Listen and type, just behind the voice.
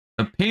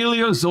The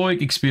Paleozoic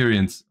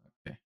experience.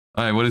 Okay.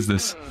 Alright, what is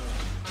this?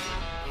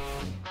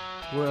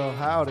 Well,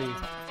 howdy.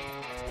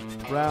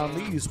 Round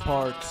these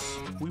parts,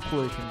 we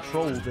play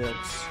control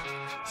decks.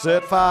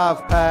 Set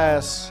 5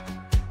 pass,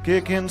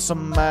 kicking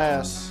some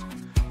ass.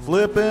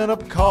 Flipping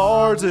up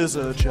cards is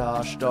a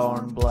gosh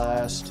darn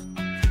blast.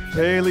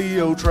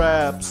 Paleo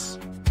traps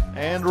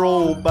and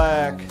roll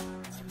back.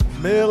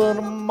 Milling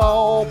them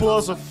all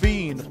plus a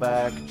fiend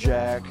back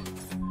jack.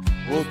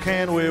 Well,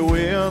 can we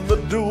win the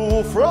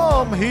duel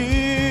from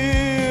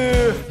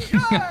here?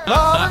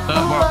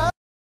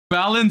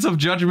 Balance of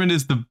Judgment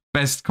is the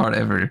best card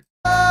ever.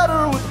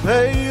 With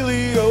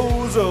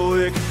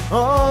Paleozoic,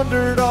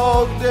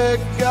 underdog deck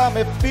got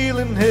me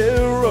feeling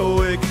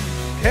heroic.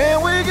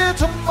 Can we get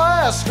to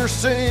master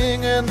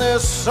singing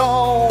this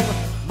song?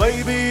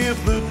 Maybe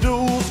if the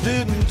duels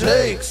didn't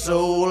take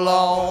so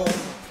long.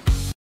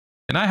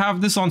 Can I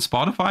have this on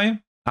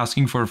Spotify?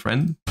 Asking for a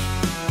friend.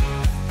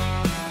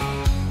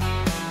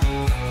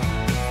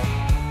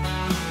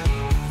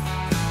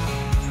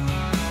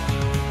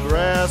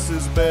 Grass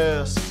is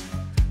best,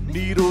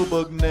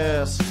 needlebug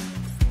nest.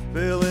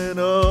 Filling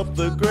up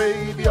the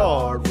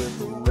graveyard with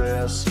the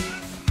rest.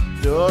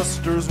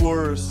 Duster's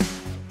worse,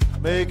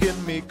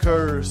 making me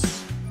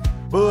curse.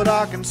 But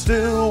I can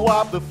still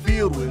wipe the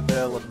field with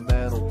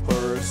elemental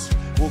purse.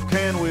 Well,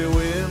 can we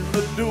win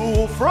the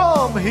duel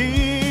from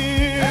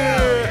here?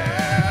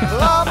 Yeah.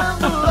 Climbing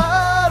the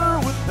ladder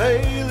with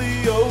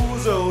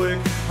Paleozoic.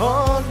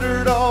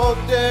 Underdog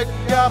deck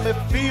got me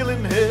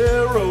feeling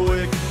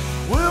heroic.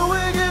 Will we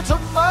get to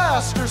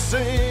master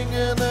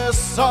singing this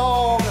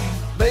song?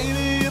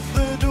 Maybe if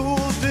the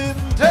duels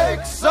didn't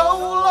take so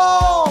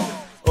long.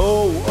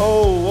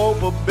 Oh,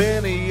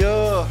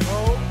 Babenia.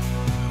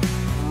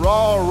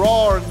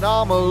 Raw,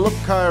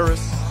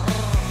 Namalakaris.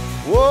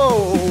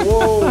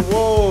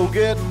 Whoa,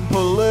 getting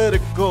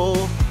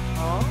political.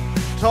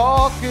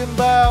 Talking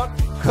about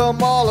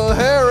Kamala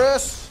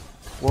Harris.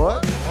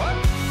 What? What?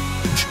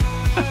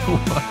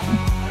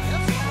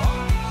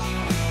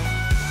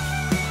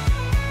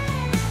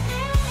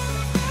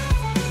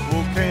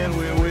 Well, can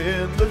we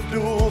win the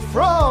duel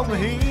from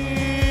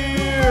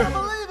here?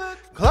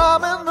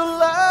 Climbing the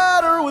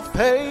ladder with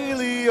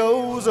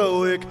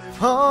Paleozoic.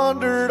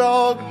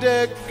 Underdog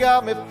deck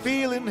got me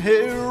feeling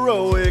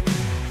heroic.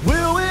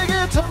 Will we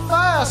get to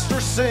master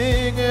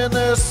singing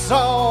this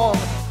song?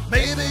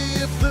 Maybe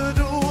if the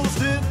duels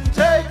didn't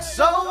take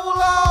so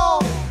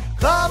long.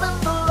 Climbing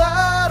the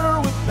ladder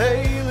with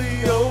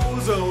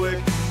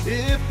Paleozoic.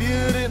 If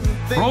you didn't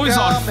think Bro is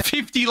on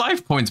 50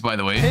 life points, by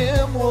the way.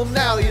 him, well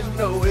now you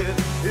know it.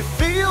 It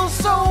feels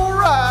so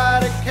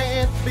right, it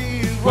can't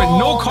be wrong. Wait,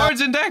 no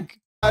cards in deck.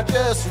 I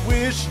just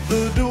wish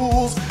the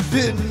duels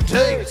didn't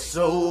take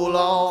so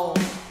long.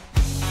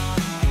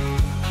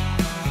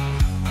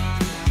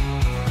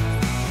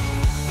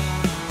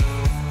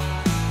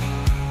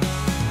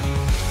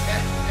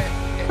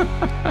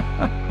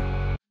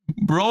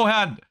 Bro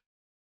had...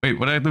 Wait,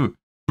 what did I do?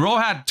 Bro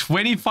had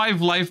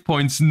 25 life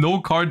points, no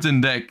cards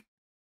in deck.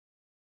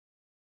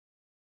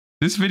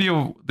 This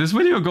video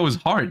goes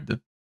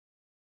hard.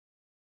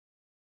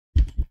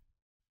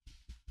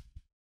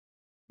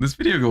 This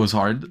video goes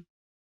hard.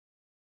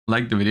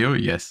 Like the video?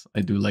 Yes,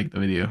 I do like the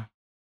video.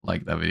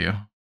 Like that video.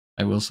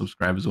 I will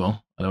subscribe as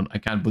well. I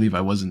can't believe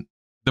I wasn't.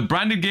 The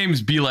branded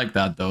games be like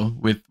that though,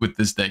 with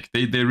this deck.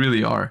 They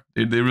really are.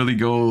 They really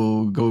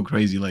go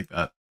crazy like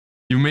that.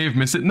 You may have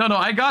missed it. No,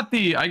 I got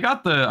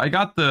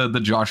the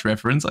Josh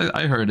reference.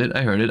 I heard it.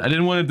 I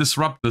didn't want to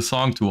disrupt the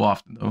song too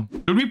often though.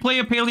 Should we play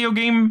a Paleo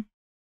game?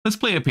 Let's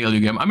play a Paleo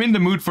game. I'm in the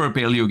mood for a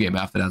Paleo game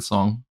after that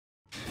song.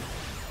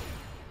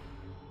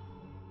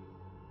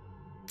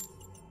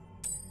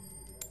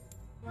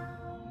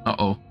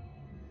 Uh-oh.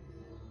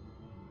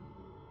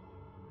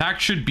 Pack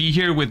should be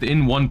here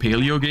within one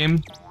Paleo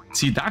game.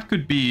 See, that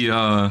could be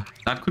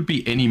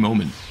any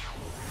moment.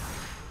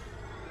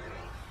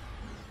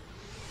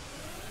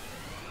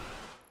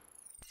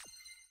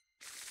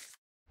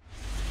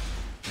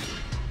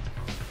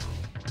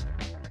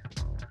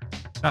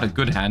 Got a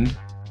good hand.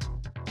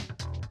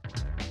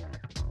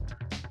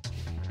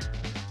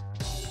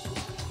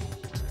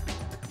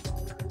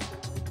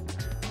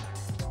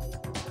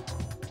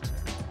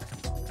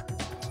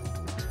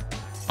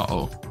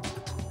 Uh-oh.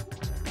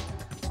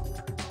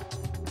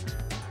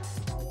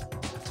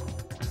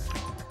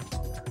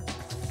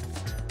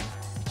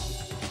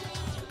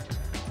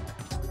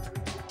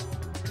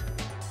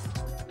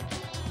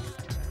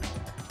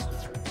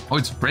 Oh,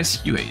 it's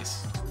Rescue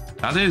Ace.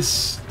 That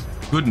is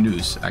good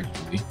news,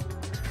 actually.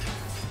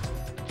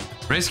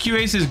 Rescue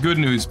Ace is good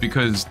news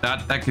because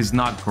that deck is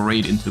not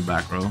great into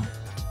back row.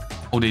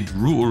 Oh, they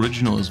drew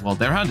original as well.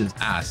 Their hand is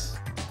ass.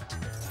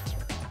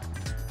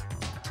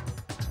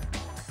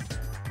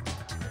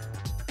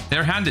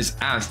 Their hand is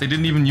ass. They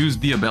didn't even use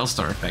the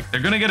Bellstar effect.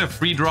 They're gonna get a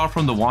free draw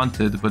from the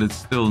Wanted, but it's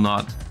still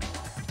not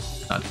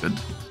good.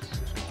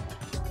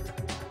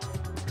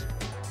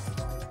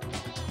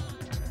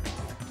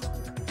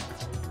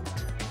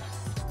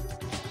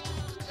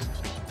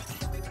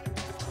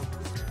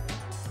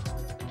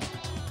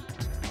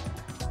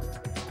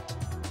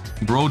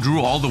 Bro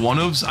drew all the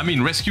one-ofs. I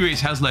mean, Rescue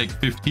Ace has like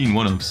 15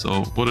 one-ofs,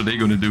 so what are they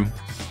gonna do?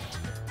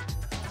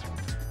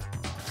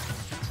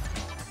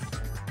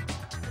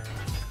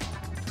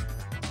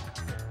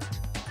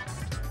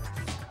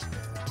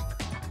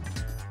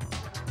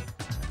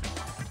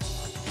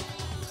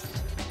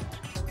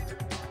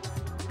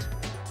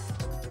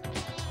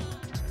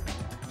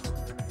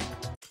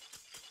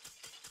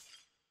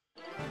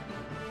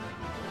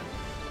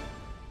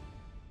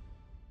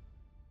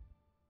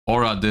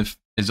 Aura diff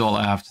is all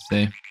I have to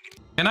say.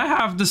 Can I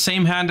have the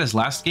same hand as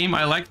last game?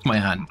 I liked my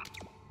hand.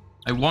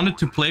 I wanted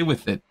to play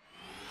with it,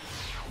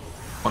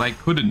 but I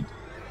couldn't.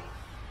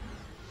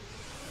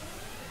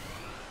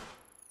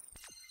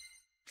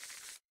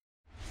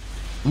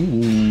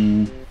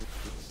 Ooh.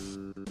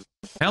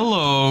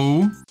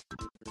 Hello.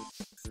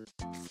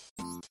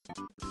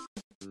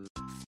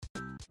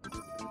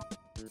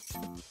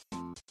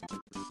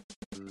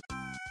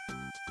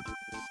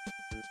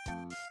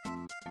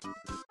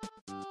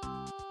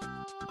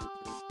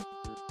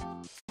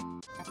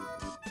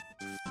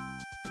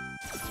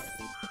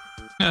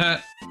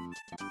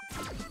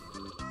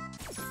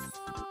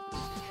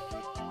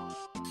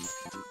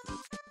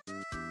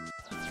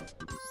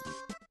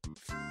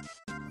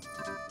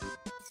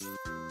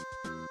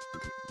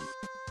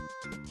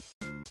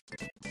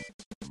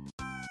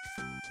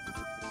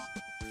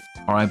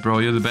 All right, bro,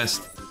 you're the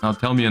best. Now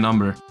tell me a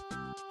number.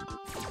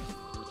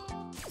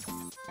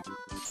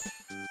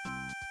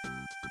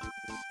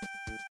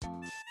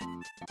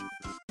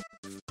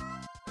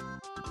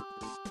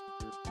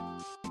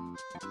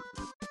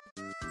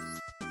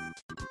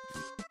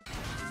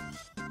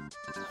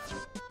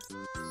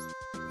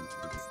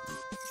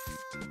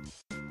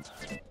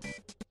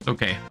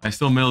 Okay, I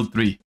still milled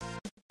 3.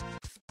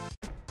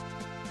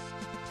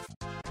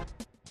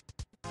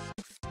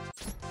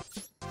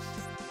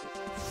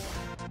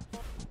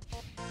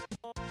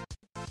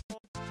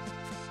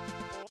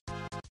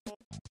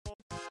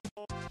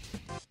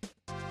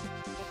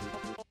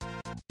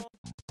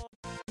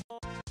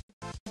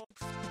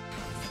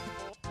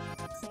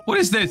 What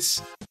is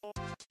this?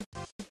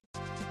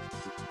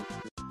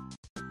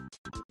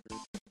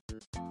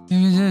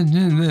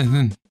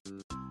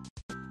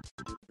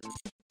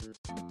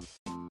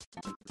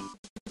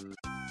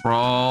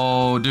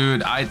 Bro,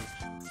 dude,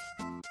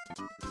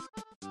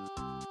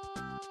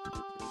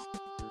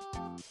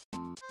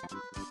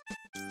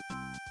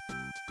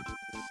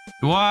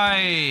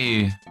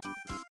 Why?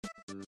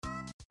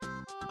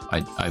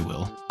 I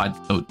will.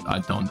 I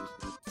don't.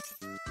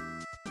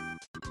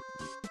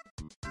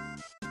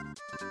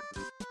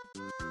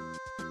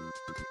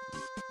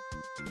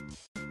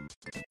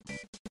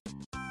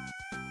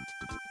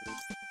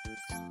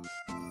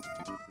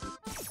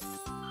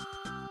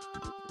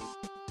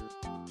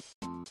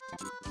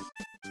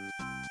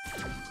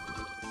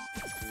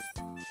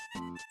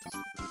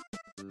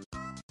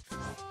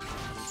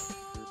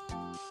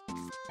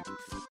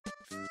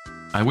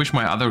 I wish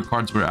my other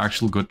cards were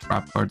actual good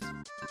trap cards.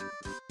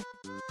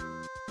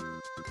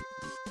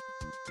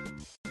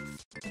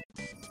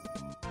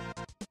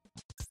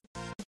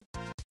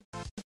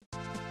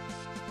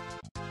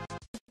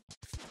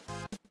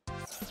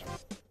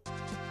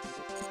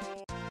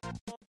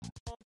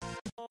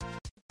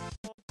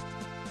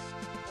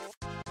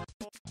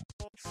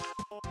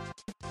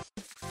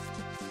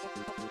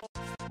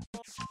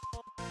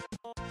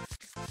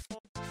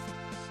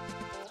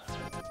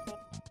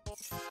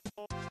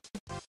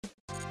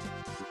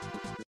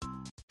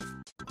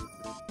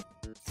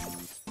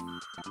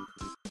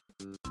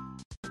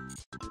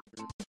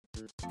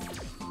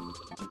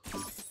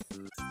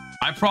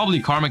 I probably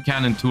Karma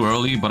Cannon too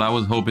early, but I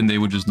was hoping they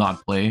would just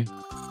not play.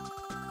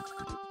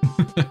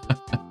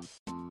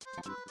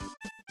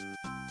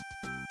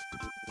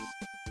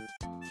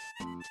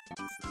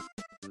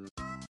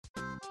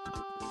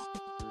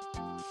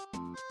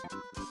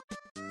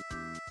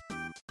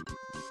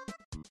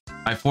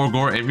 I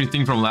forego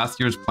everything from last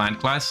year's plant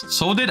class.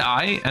 So did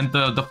I, and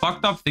the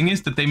fucked up thing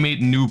is that they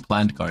made new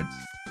plant cards.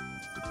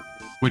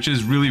 Which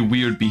is really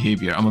weird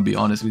behavior, I'm gonna be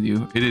honest with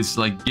you. It is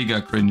like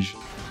giga cringe.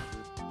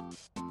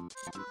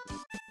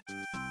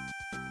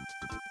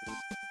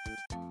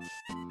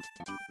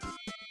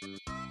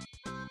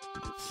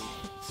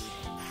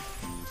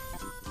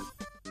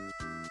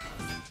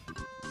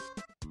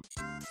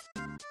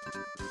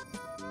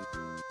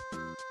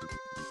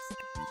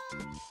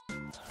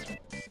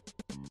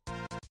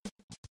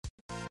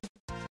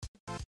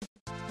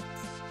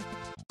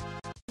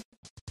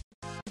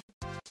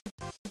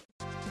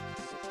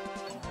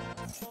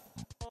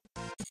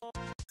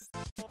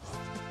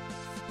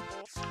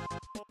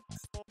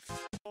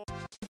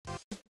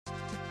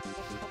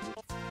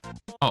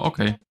 Oh,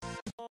 okay.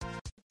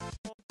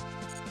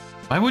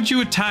 Why would you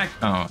attack?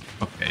 Oh,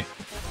 okay.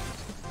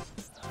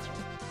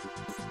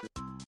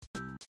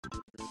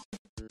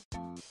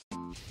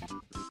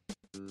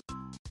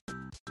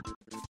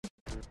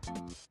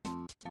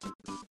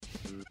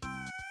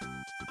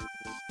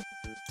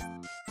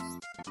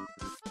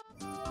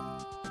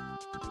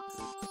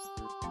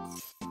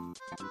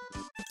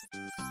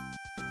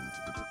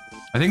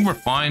 I think we're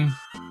fine.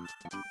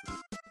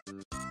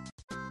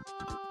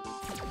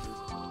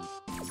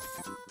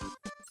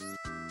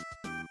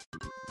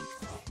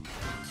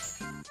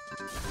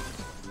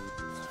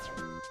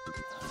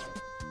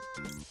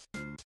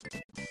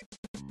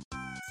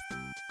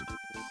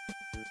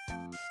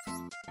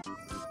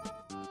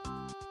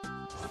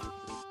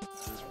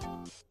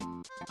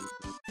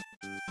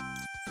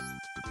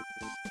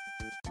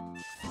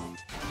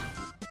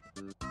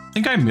 I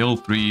think I mill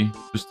 3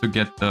 just to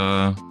get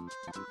the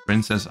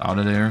princess out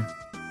of there.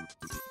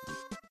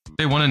 If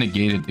they want to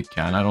negate it, they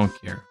can. I don't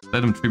care. Let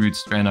them tribute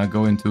Strana,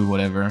 go into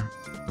whatever.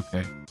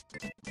 Okay.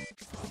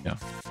 Yeah.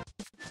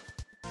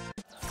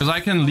 Because I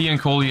can Leon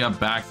Colia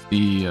back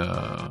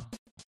the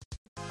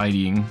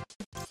fighting.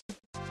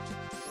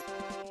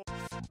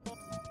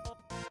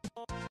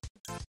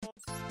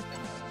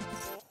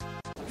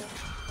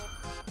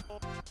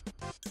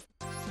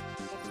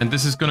 And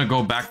this is gonna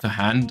go back to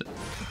hand.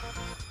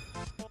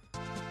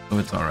 So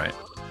it's alright.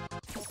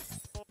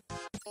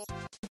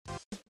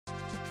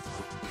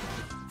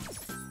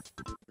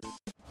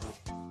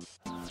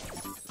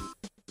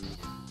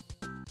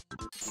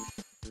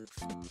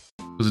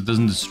 Because it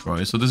doesn't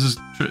destroy. So this is...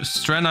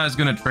 Strana is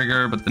gonna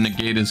trigger, but the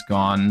negate is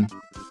gone.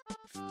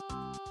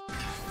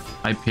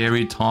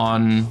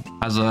 Hyperiton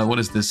has a... What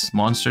is this?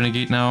 Monster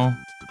negate now?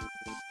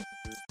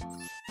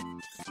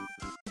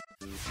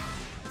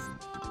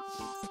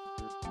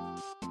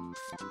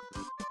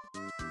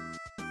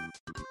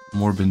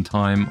 Morbin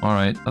time.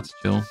 Alright, that's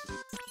chill.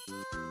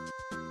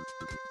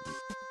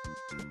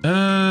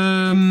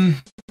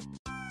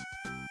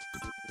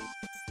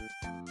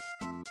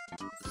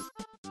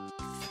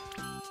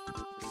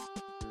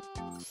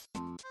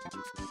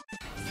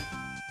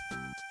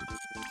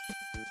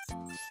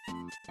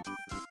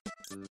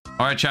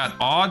 Alright, chat.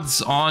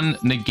 Odds on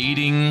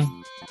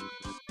negating...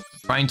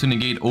 Trying to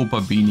negate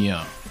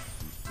Opabinia.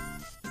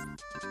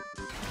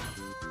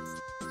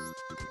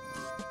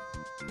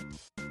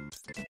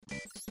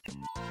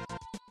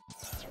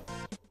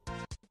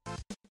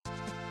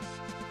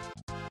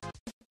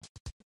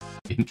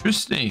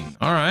 Interesting.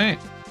 All right.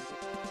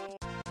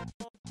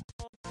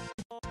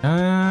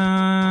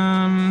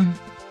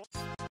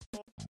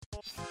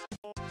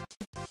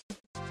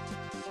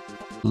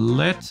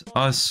 Let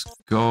us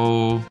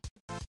go.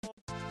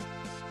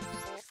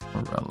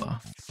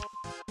 Morella.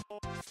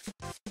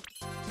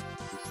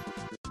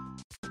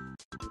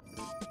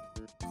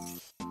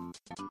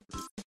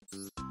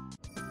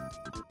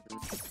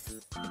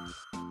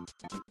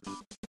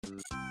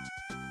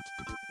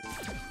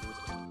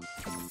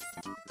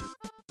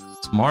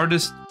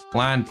 Smartest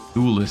plant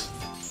duelist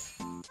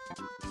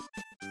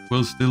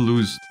will still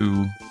lose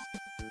to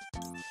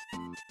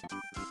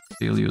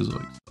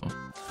Paleozoic though.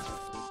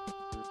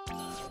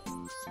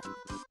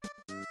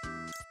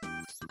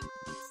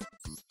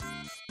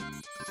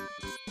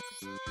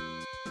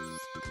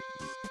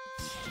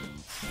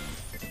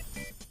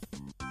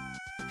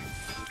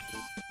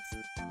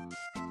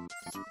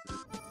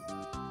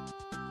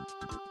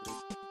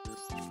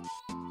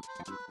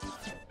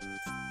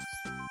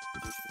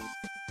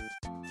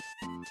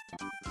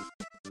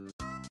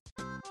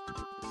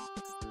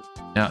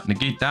 Yeah,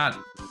 negate that.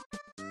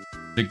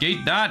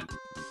 Negate that.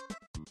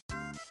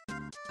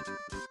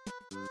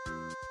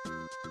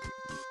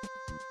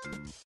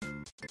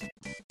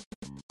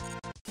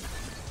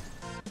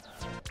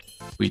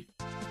 Sweet.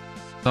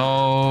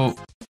 So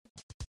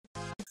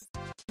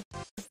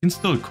you can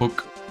still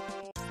cook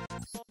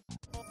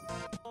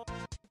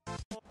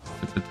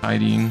with the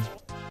tidying.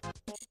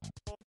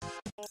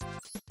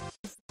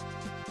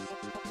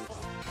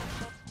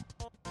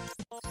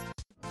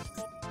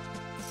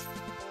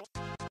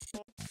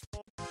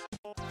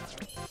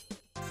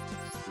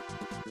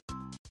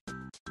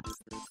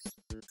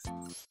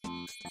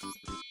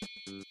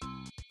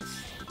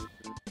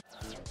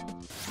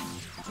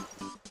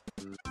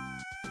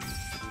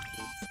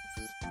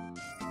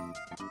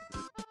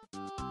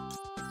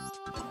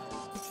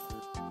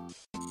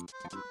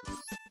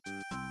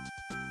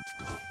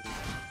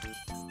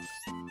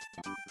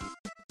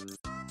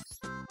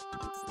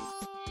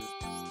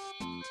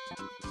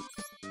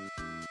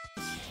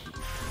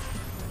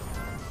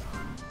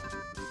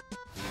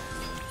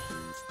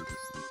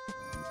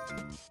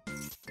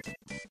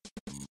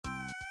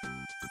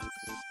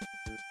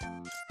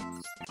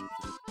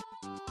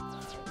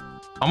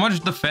 How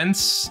much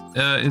defense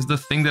is the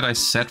thing that I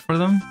set for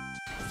them?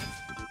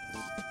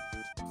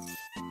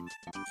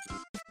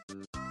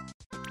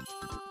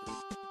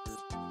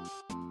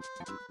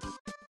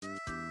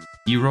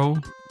 Hero?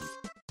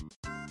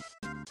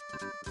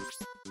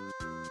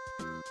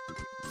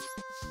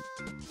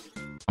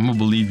 I'm gonna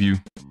believe you.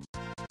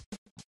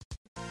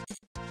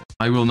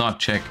 I will not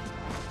check.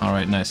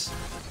 Alright, nice.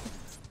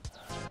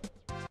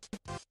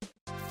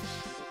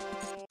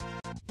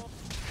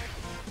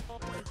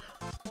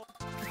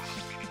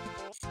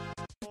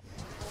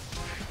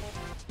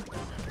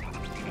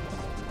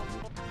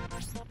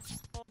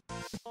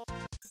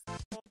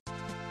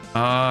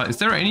 Is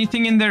there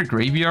anything in their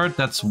graveyard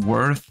that's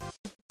worth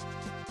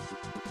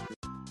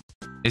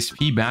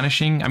SP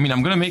banishing? I mean,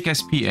 I'm gonna make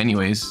SP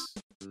anyways.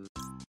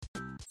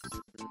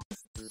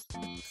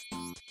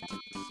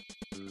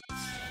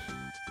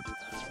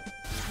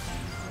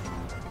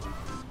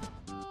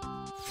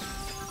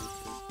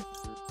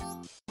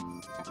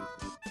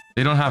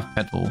 They don't have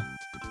Petal.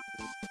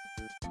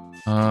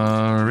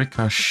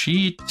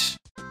 Ricochet.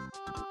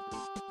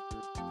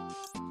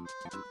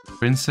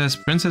 Princess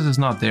is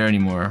not there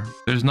anymore.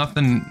 There's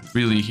nothing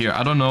really here.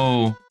 I don't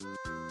know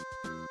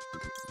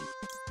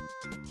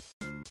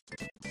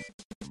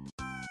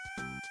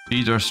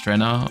Sheet or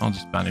Strena? I'll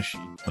just banish Sheet,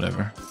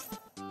 whatever.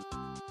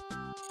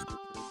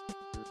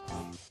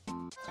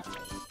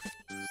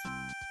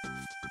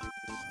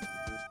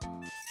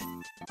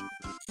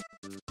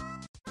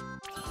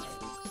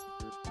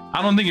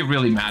 I don't think it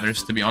really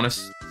matters, to be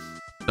honest.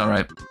 It's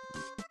alright.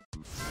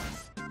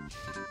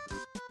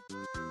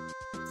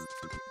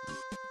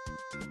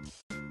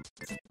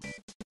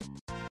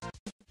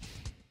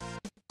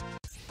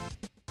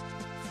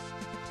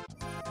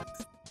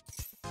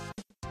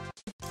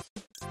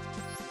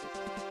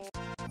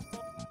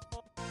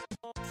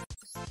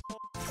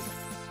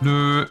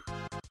 No.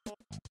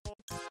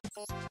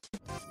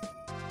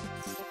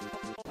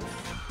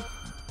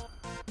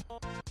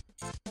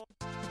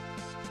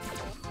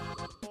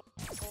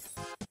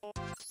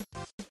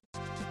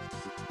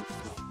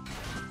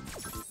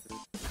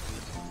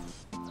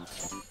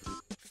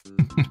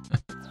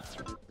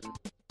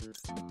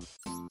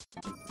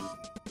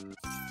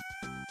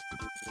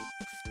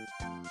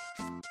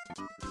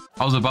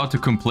 I was about to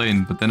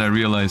complain, but then I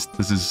realized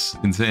this is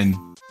insane.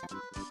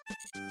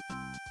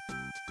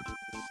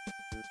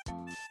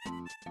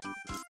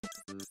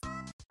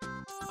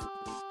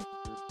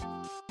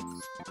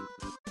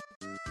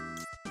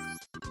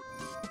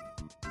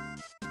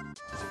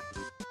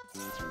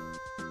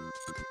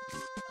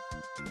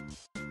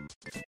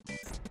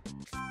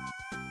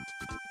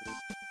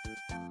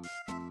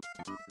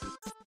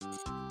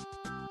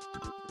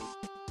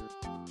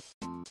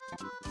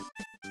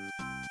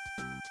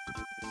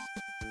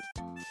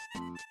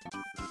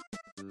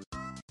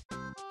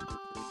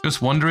 Just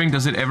wondering,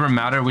 does it ever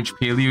matter which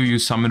Paleo you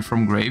summon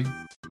from grave?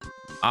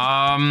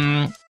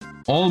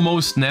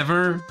 Almost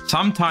never.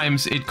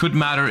 Sometimes it could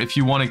matter if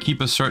you want to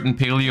keep a certain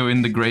Paleo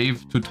in the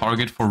grave to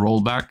target for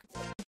rollback.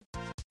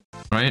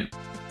 Right?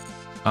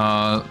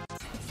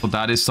 So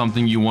that is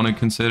something you want to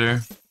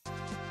consider.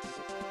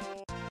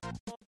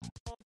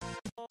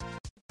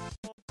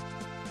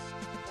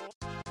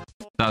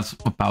 That's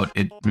about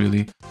it,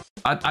 really.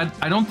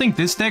 I don't think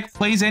this deck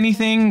plays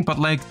anything, but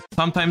like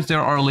sometimes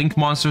there are link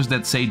monsters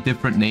that say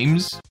different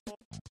names.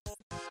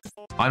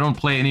 I don't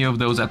play any of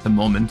those at the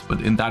moment,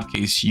 but in that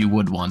case you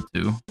would want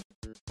to,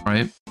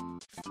 right?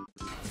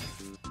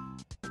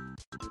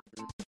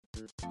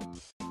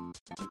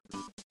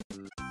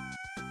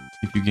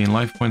 If you gain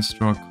life points,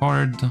 draw a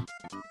card.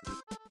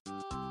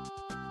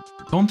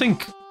 I don't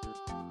think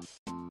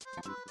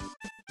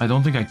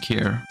I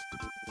care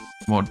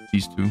about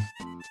these two.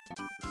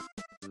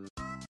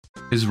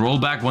 Is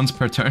rollback once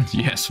per turn?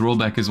 Yes,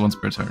 rollback is once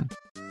per turn.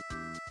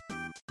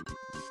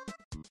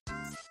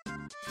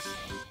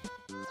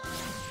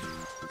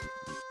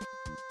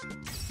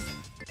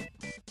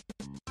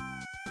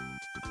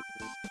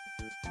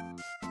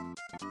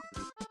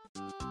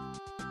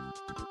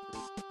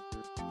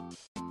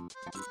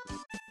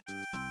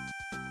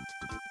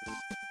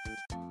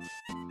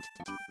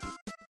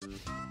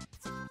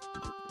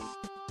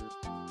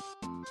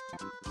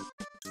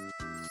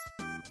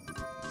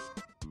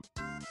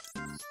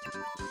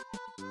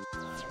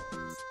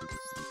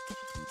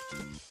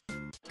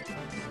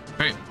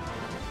 Great.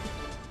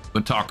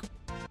 Good talk.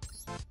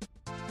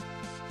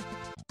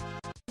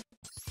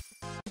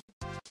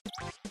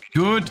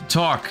 Good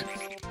talk.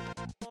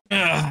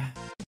 Ugh.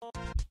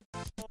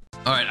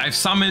 Alright, I've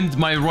summoned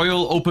my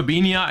Royal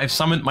Opabinia, I've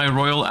summoned my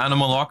Royal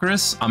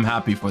Anomalocaris. I'm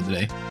happy for the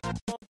day.